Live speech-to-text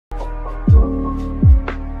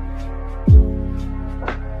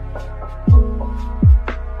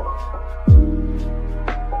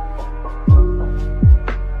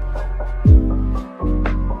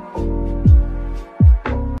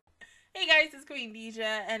is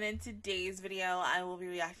Queendija, and in today's video, I will be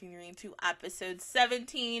reacting to episode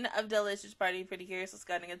 17 of Delicious Party Precure. So let's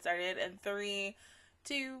go ahead and get started. In 3,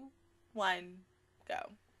 2, 1,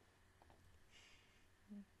 go.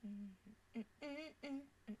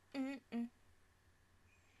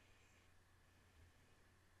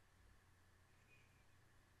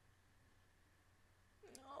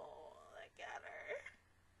 Oh, look at her.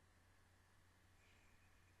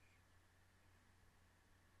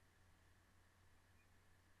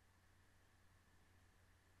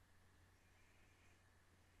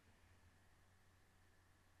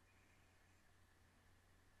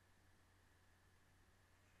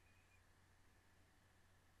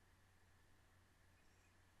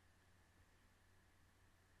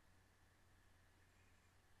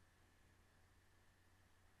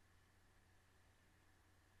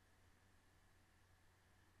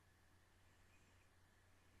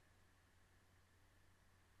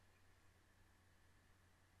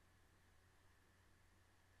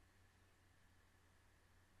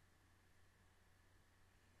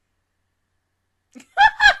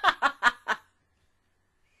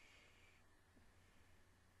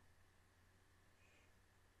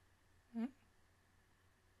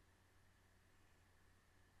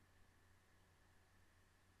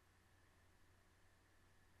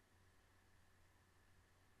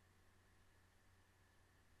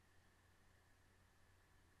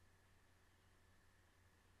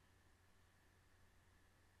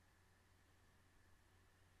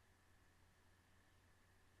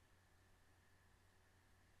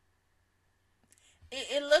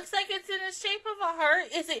 It looks like it's in the shape of a heart.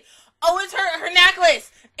 Is it? Oh, it's her necklace.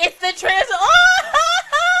 It's the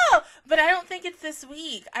oh! But I don't think it's this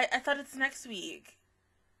week. I thought it's next week.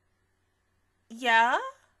 Yeah?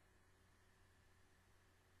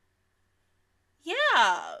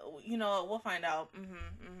 Yeah. You know, we'll find out.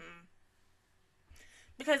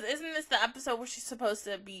 Because isn't this the episode where she's supposed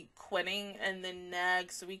to be quitting, and then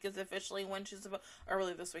next week is officially when she's supposed, or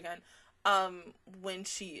really this weekend, when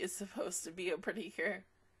she is supposed to be a Precure.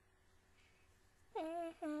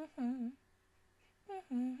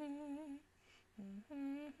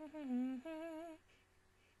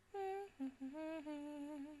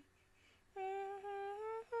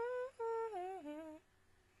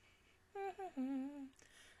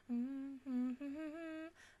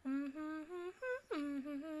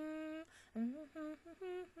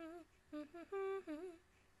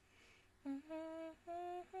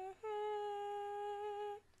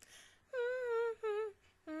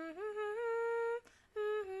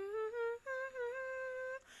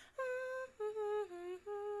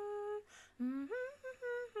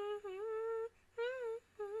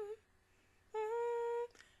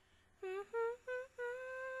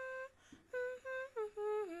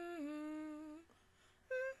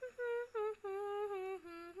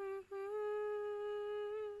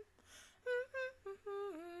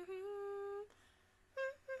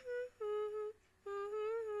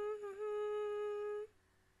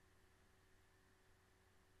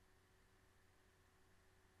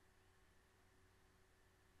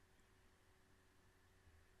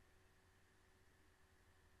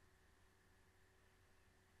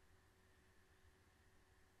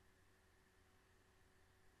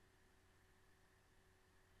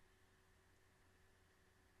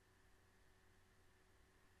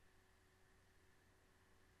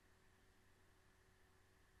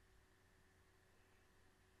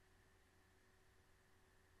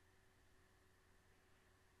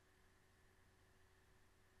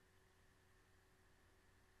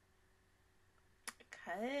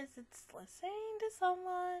 Because it's listening to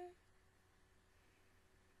someone.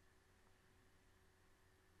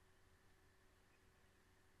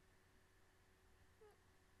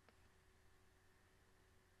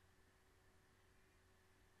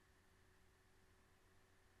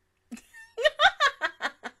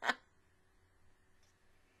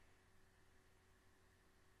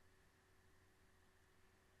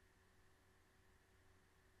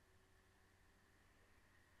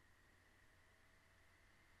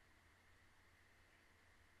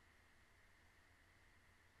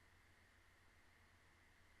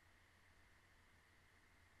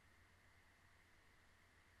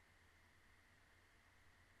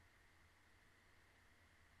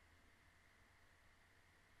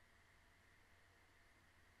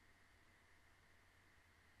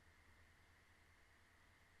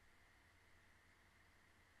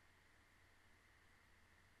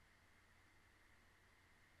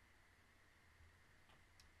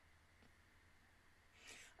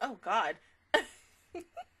 Oh, God.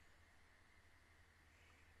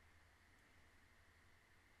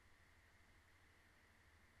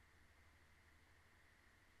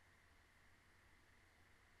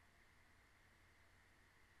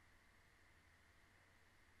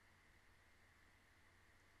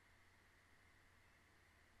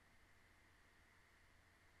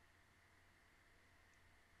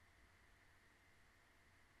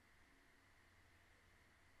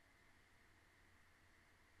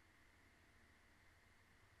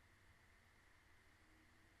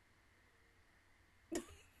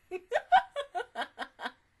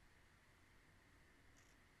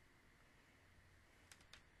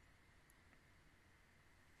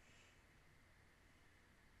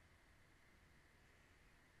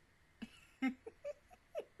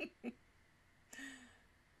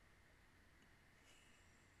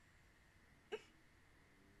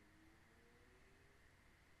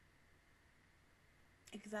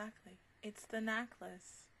 Exactly. It's the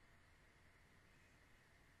necklace.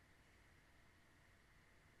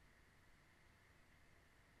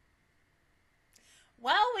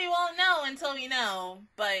 Well, we won't know until we know,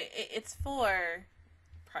 but it's for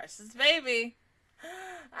Precious Baby.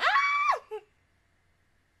 Ah!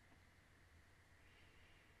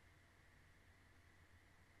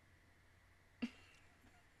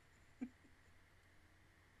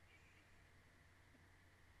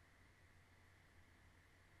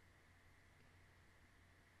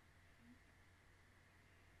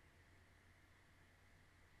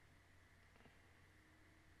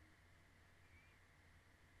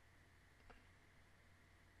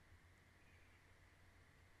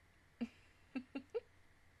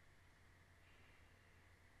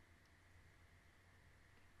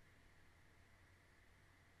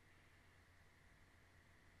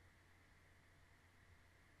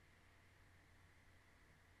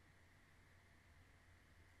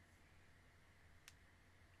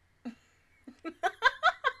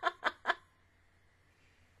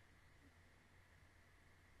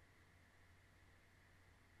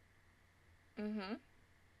 Mm-hmm.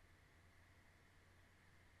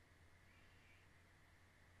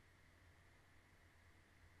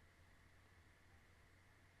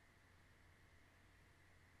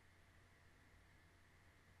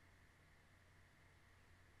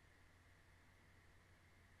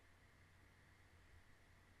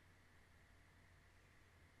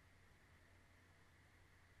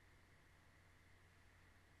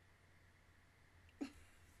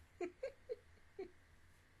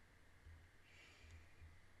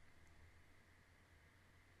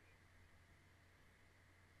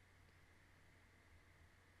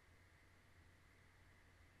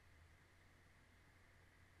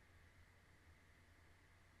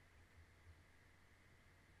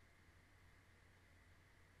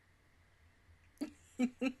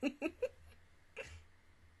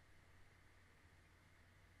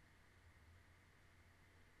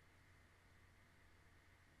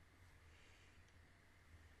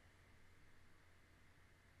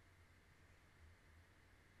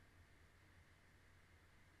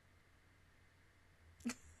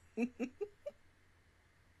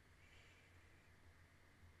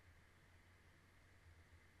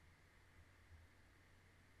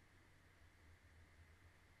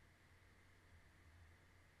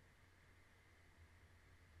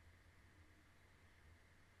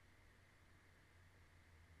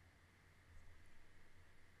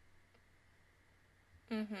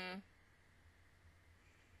 Mm-hmm.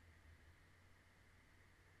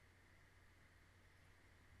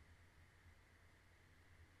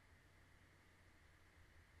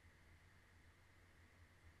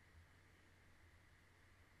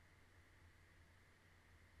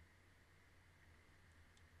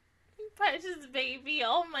 Precious Baby,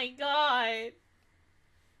 oh my god.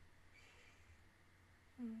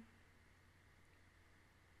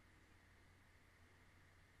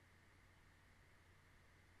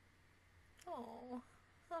 Oh,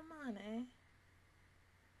 Amane.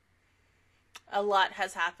 A lot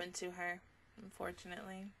has happened to her,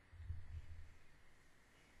 unfortunately.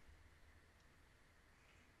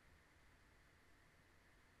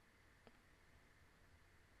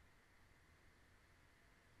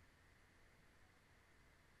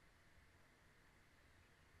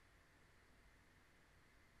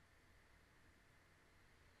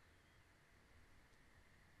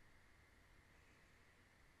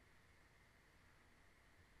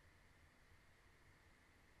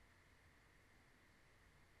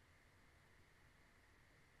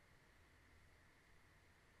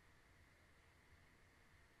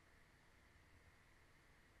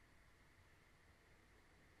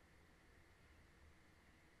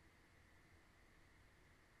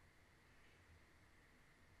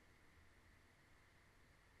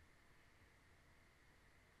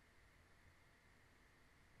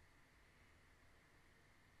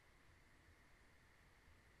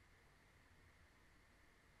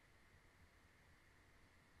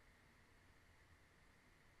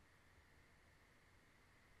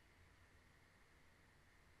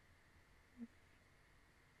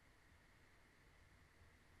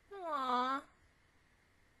 Aww.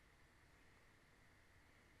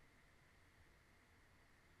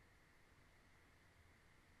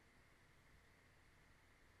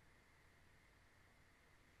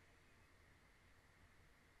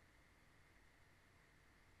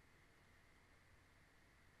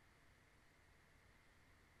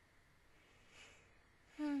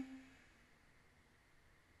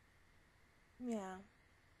 Yeah.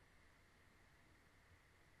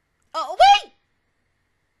 Oh, wait!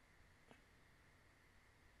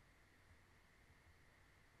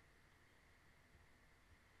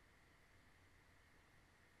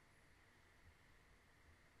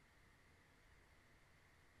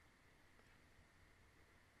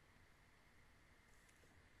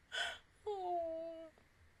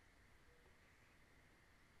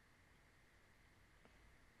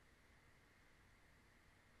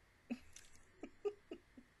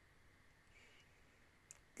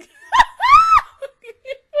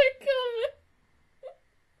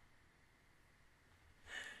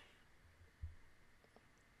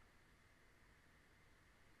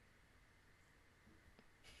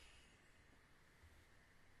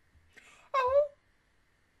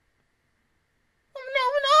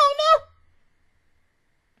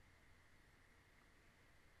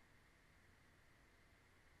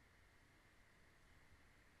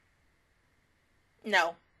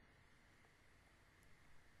 No.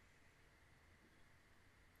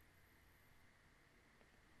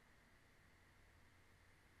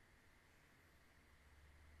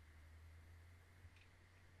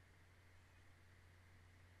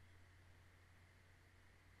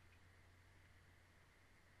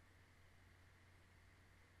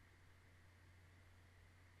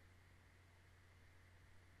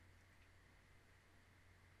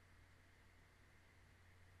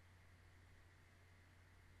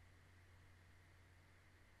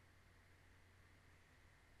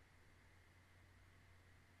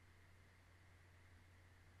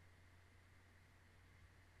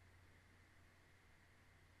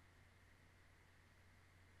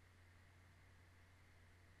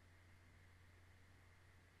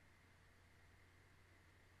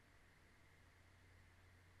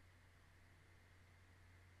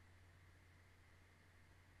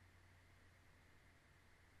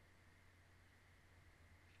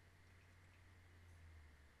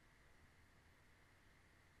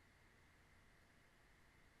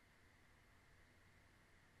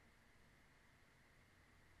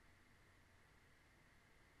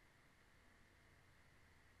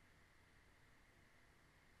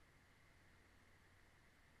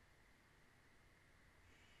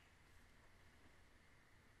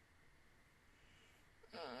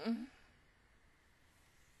 Mm.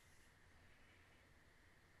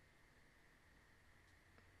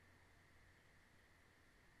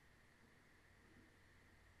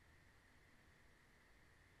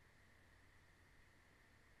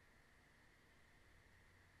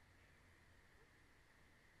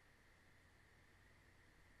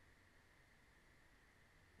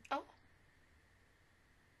 Oh.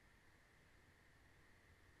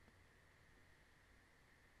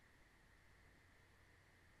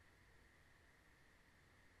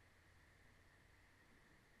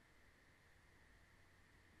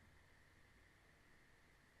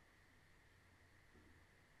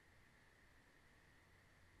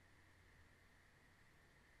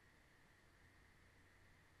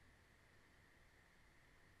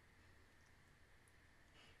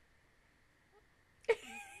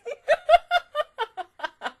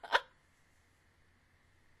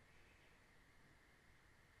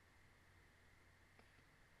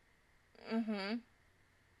 Mm-hmm.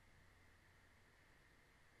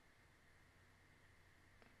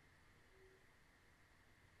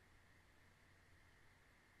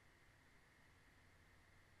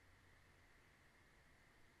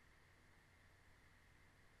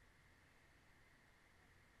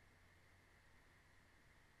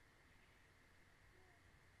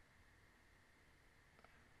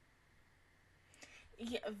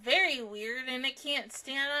 Yeah, very weird, and it can't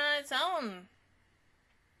stand on its own.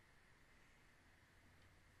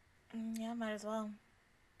 Yeah, might as well.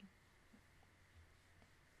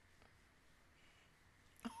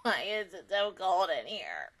 Why is it so cold in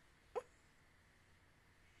here?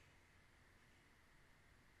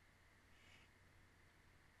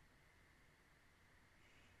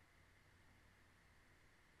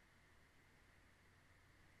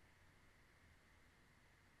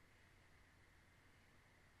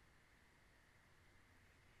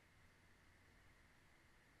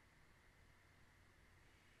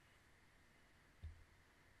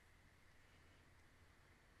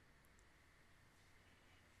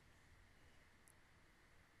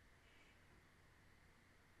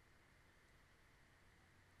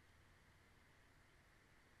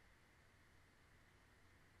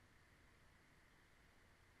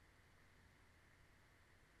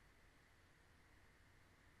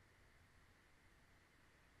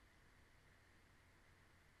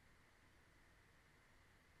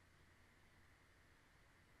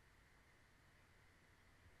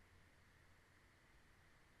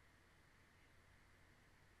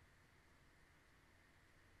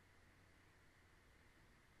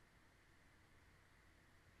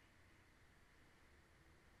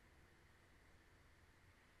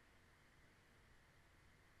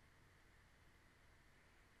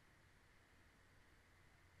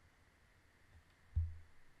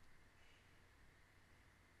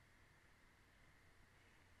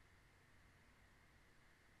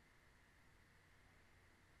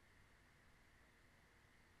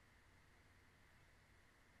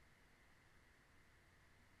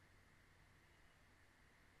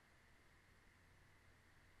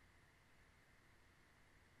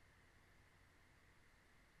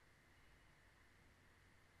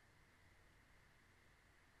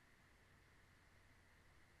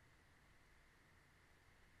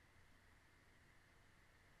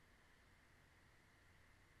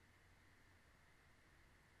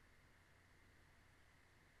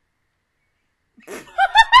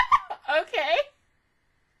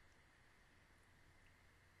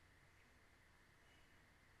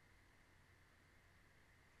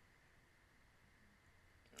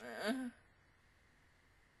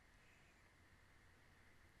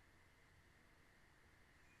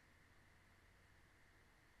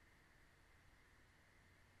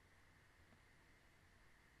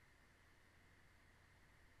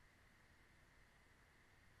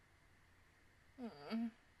 Hmm.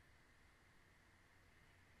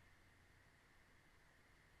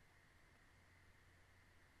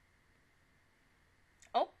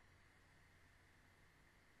 Oh.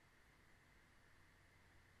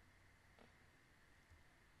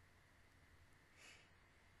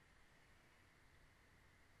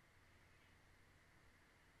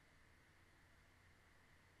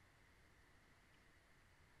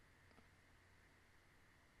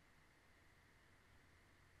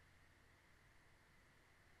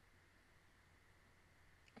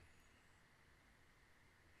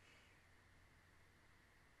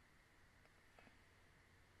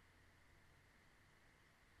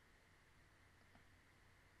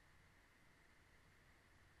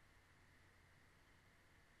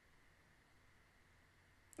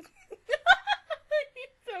 He's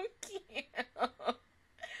so cute.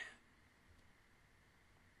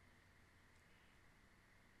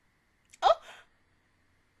 Oh.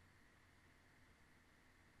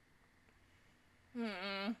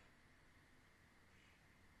 Hmm.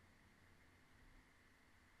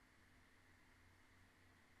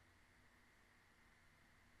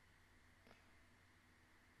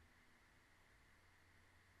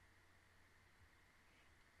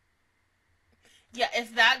 Yeah,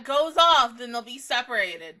 if that goes off, then they'll be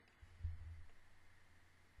separated.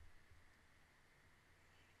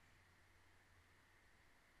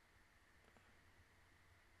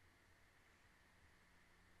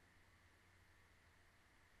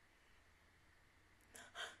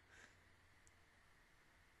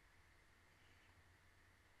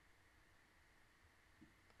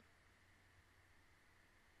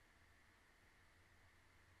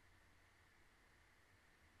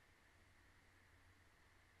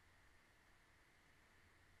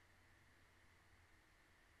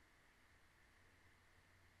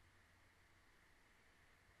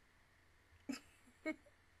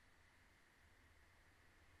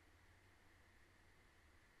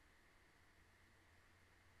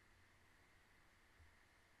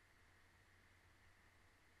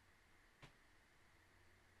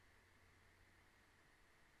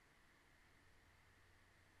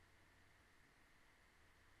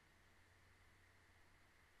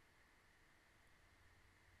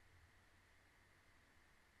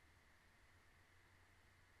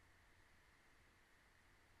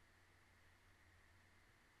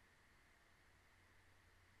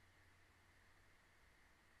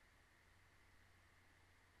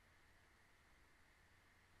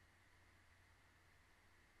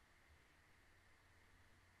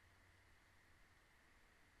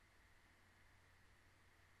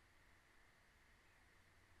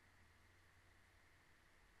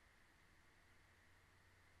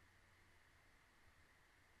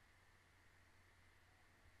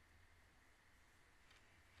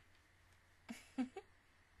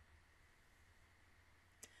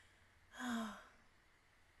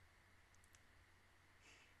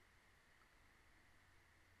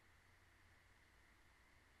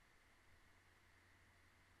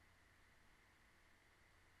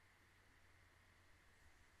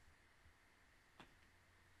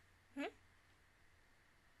 Hmm?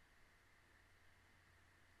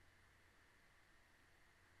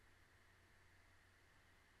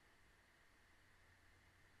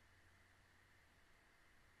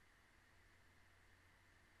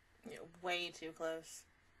 You're way too close.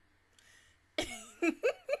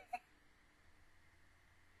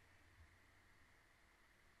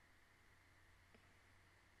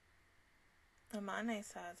 Amane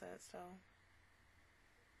has it, so.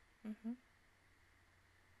 Mm-hmm.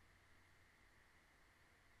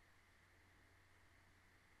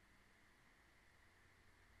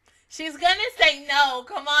 She's gonna say no.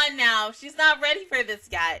 Come on now. She's not ready for this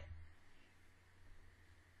yet.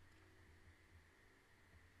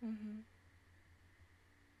 Mm-hmm.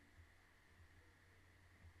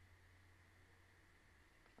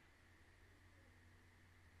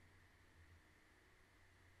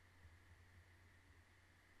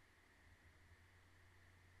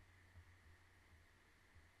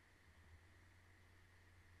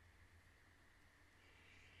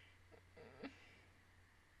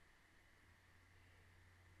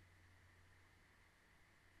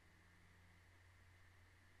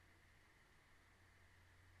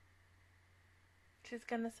 She's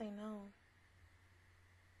gonna say no.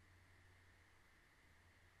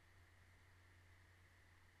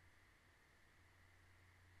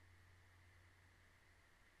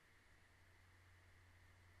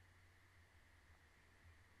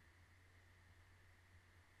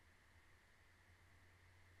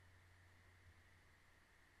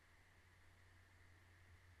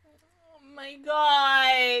 Oh my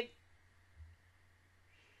god.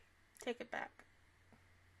 Take it back.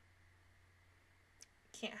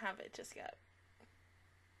 can't have it just yet.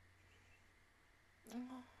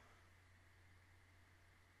 Oh.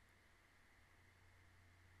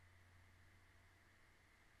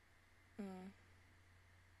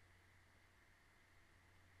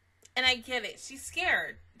 And I get it. She's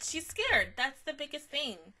scared. She's scared. That's the biggest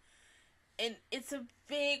thing. And it's a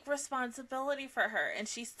big responsibility for her. And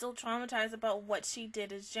she's still traumatized about what she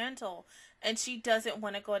did as Gentle. And she doesn't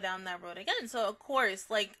want to go down that road again. So, of course,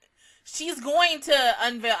 like, she's going to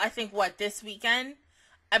unveil, I think, what, this weekend?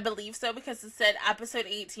 I believe so, because it said episode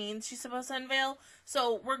 18 she's supposed to unveil.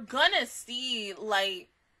 So, we're gonna see, like,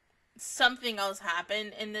 something else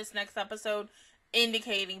happen in this next episode,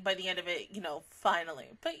 indicating by the end of it, you know, finally.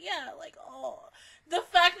 But yeah, like, oh, the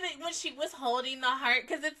fact that when she was holding the heart,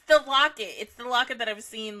 because it's the locket that I've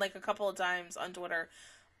seen like a couple of times on Twitter.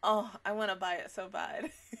 Oh, I want to buy it so bad.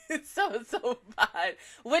 It's so bad.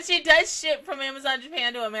 Which it does ship from Amazon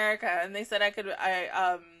Japan to America, and they said I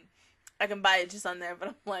can buy it just on there, but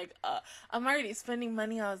I'm like, I'm already spending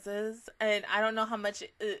money on this, and I don't know how much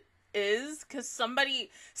it is, because somebody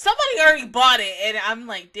already bought it, and I'm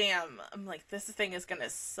like, damn, I'm like, this thing is gonna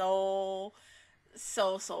so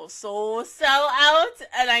sell out,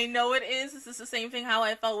 and I know it is. This is the same thing how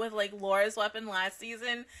I felt with like Laura's weapon last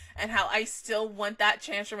season, and how I still want that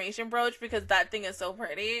transformation brooch, because that thing is so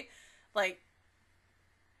pretty, like,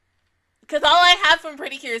 because all I have from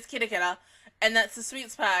Pretty Cure is Kirakira, and that's the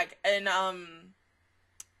sweets pack, and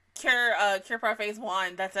Cure Parfait's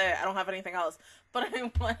wand, that's it. I don't have anything else. But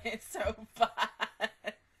I want it so bad.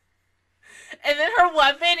 And then her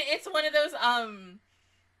weapon, it's one of those,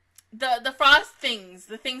 the frost things,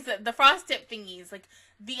 the frost tip thingies, like,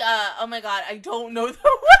 the, oh my god, I don't know the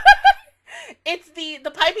word. It's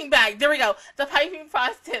the piping bag, there we go, the piping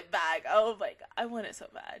frost tip bag. Oh my god, I want it so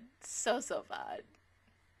bad. So bad.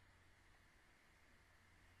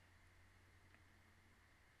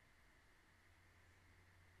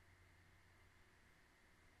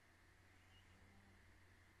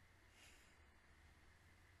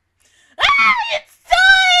 Ah, it's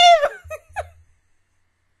time!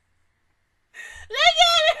 Look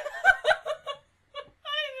at it!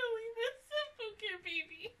 Finally, this Simple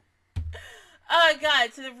baby. Oh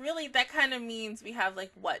god, so really that kind of means we have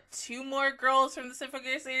like, what, 2 more girls from the Simple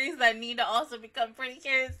Gear series that need to also become Pretty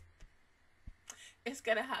Cures? It's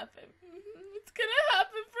gonna happen. It's gonna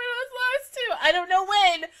happen for those last 2. I don't know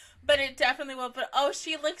when, but it definitely will. But oh,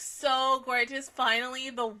 she looks so gorgeous.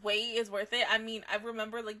 Finally, the wait is worth it. I mean, I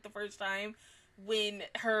remember like the first time when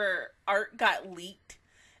her art got leaked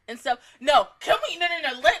and stuff. No, can we? No.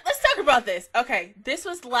 Let's talk about this. Okay, this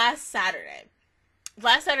was last Saturday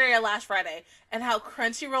or last Friday, and how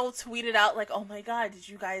Crunchyroll tweeted out like, oh my god, did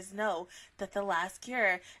you guys know that the last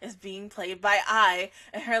Kira is being played by Ai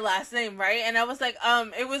and her last name, right? And I was like,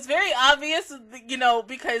 it was very obvious, you know,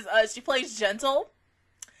 because she plays Gentle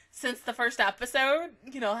since the first episode,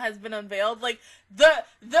 you know, has been unveiled. Like, the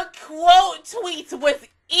quote tweets was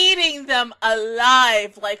eating them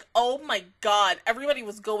alive. Like, oh my god, everybody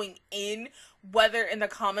was going in, whether in the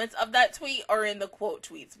comments of that tweet or in the quote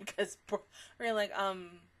tweets, because we're like,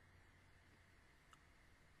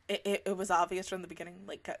 it was obvious from the beginning,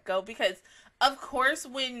 like, go, because of course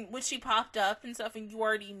when she popped up and stuff, and you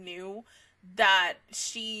already knew that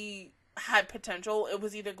she had potential, it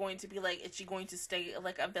was either going to be like, is she going to stay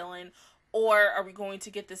like a villain, or are we going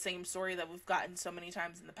to get the same story that we've gotten so many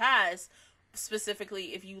times in the past?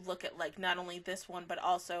 Specifically, if you look at like not only this one, but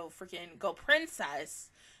also freaking Go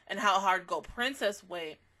Princess, and how hard Go Princess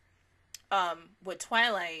went with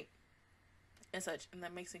Twilight and such, and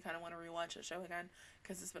that makes me kind of want to rewatch the show again,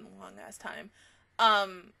 because it's been a long ass time.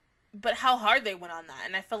 But how hard they went on that,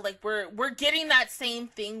 and I feel like we're getting that same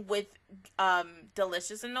thing with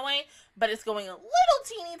Delicious in a way, but it's going a little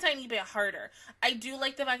teeny tiny bit harder. I do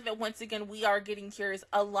like the fact that once again we are getting cures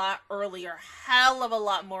a lot earlier, hell of a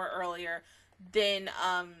lot more earlier than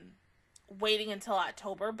waiting until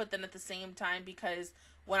October. But then at the same time, because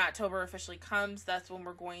when October officially comes, that's when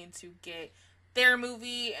we're going to get their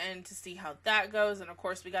movie and to see how that goes. And of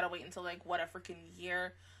course we gotta wait until like, what, a freaking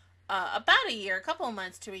year, about a year, a couple of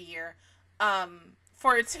months to a year,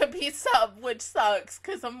 for it to be sub, which sucks,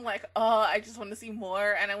 because I'm like, oh, I just want to see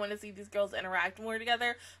more, and I want to see these girls interact more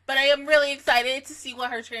together. But I am really excited to see what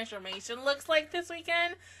her transformation looks like this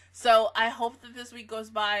weekend. So I hope that this week goes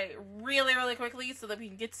by really, really quickly, so that we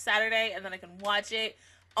can get to Saturday, and then I can watch it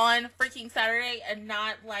on freaking Saturday, and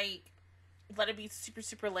not like let it be super,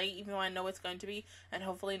 super late, even though I know it's going to be, and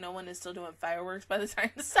hopefully no one is still doing fireworks by the time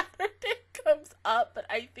the Saturday comes up. But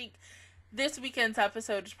I think this weekend's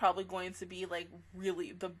episode is probably going to be like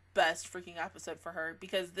really the best freaking episode for her,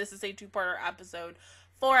 because this is a 2-parter episode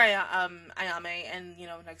for Ayame, and you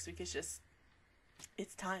know, next week is just,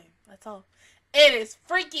 it's time. That's all. It is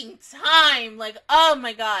freaking time! Like, oh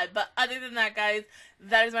my god. But other than that, guys,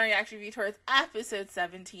 that is my reaction review towards episode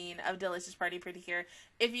 17 of Delicious Party Precure.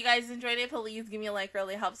 If you guys enjoyed it, please give me a like.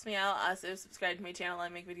 Really helps me out. Also, subscribe to my channel. I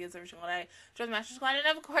make videos every single day. Join the Master Squad.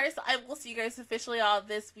 And of course, I will see you guys officially all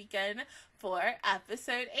this weekend for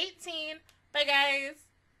episode 18. Bye, guys!